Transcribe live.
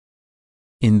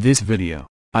In this video,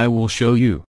 I will show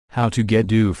you how to get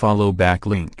DoFollow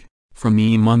Backlink from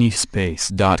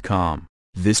Emoneyspace.com.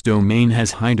 This domain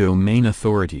has high domain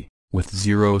authority, with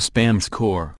 0 spam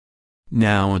score.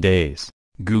 Nowadays,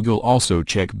 Google also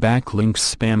check backlinks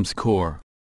spam score.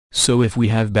 So if we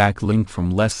have backlink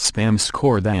from less spam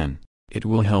score, then it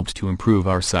will help to improve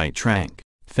our site rank.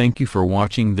 Thank you for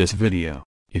watching this video.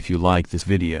 If you like this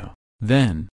video,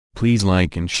 then please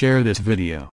like and share this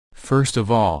video. First of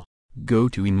all, go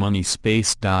to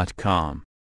Emoneyspace.com.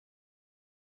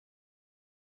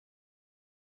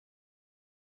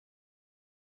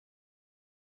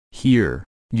 Here,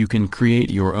 you can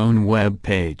create your own web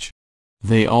page.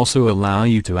 They also allow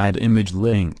you to add image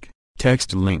link,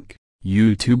 text link,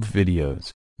 YouTube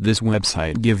videos. This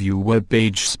website give you web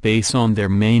page space on their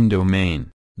main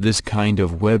domain. This kind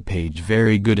of web page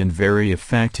very good and very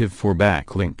effective for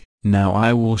backlink. Now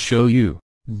I will show you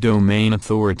domain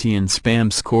authority and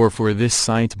spam score for this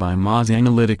site by Moz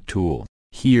Analytic tool.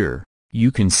 Here,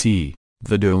 you can see,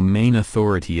 the domain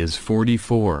authority is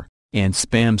 44, and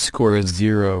spam score is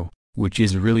 0, which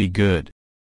is really good.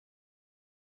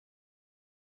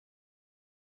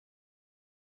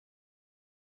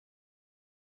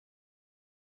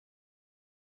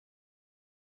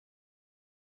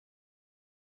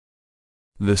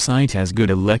 The site has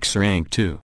good Alexa rank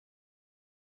too.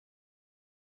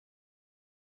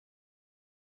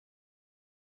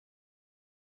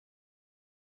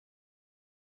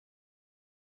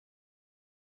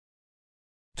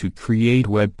 To create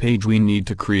web page, we need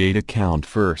to create account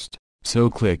first, so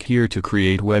click here to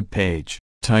create web page,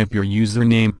 type your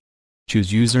username. Choose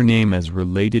username as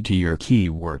related to your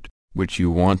keyword, which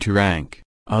you want to rank,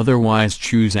 otherwise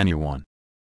choose anyone.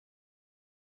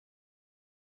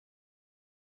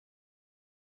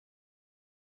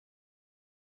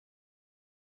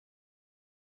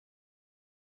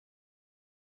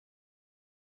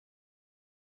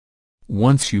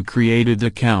 Once you created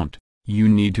account, you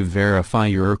need to verify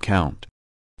your account.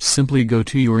 Simply go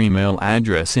to your email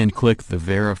address and click the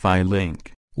verify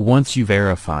link. Once you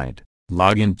verified,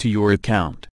 log into your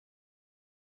account.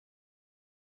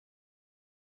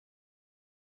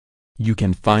 You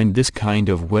can find this kind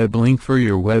of web link for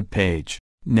your web page.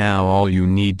 Now all you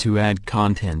need to add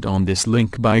content on this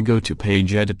link by go to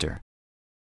page editor.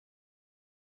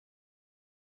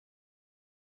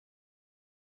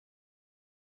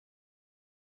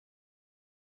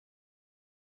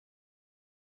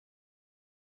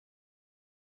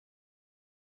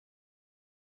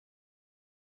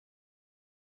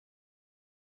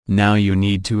 Now you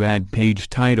need to add page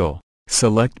title,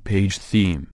 select page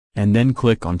theme, and then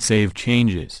click on Save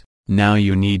Changes. Now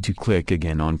you need to click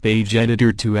again on Page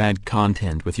Editor to add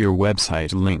content with your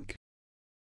website link.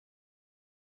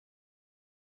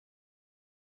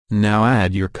 Now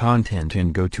add your content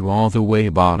and go to all the way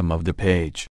bottom of the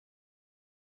page.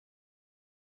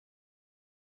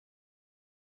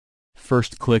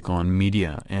 First click on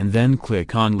Media and then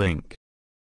click on Link.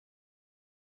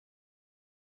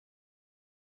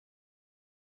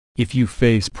 If you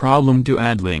face problem to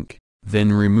add link,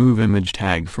 then remove image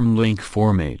tag from link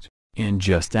format, and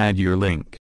just add your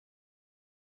link.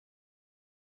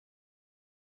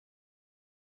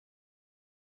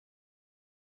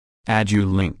 Add your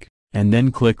link, and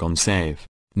then click on Save.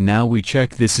 Now we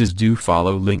check this is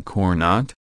DoFollow link or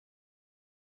not.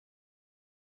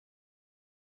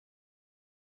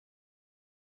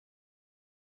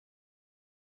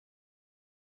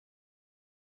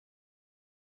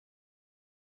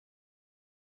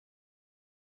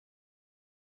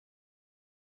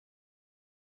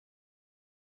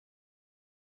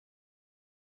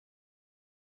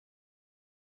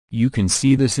 You can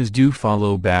see this is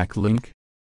DoFollow Backlink.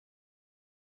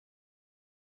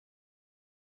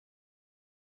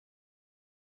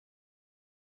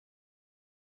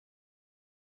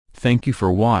 Thank you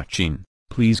for watching.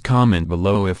 Please comment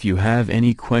below if you have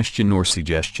any question or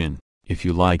suggestion. If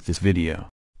you like this video,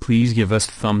 please give us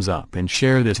thumbs up and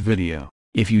share this video.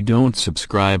 If you don't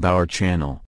subscribe our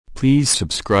channel, please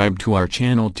subscribe to our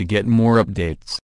channel to get more updates.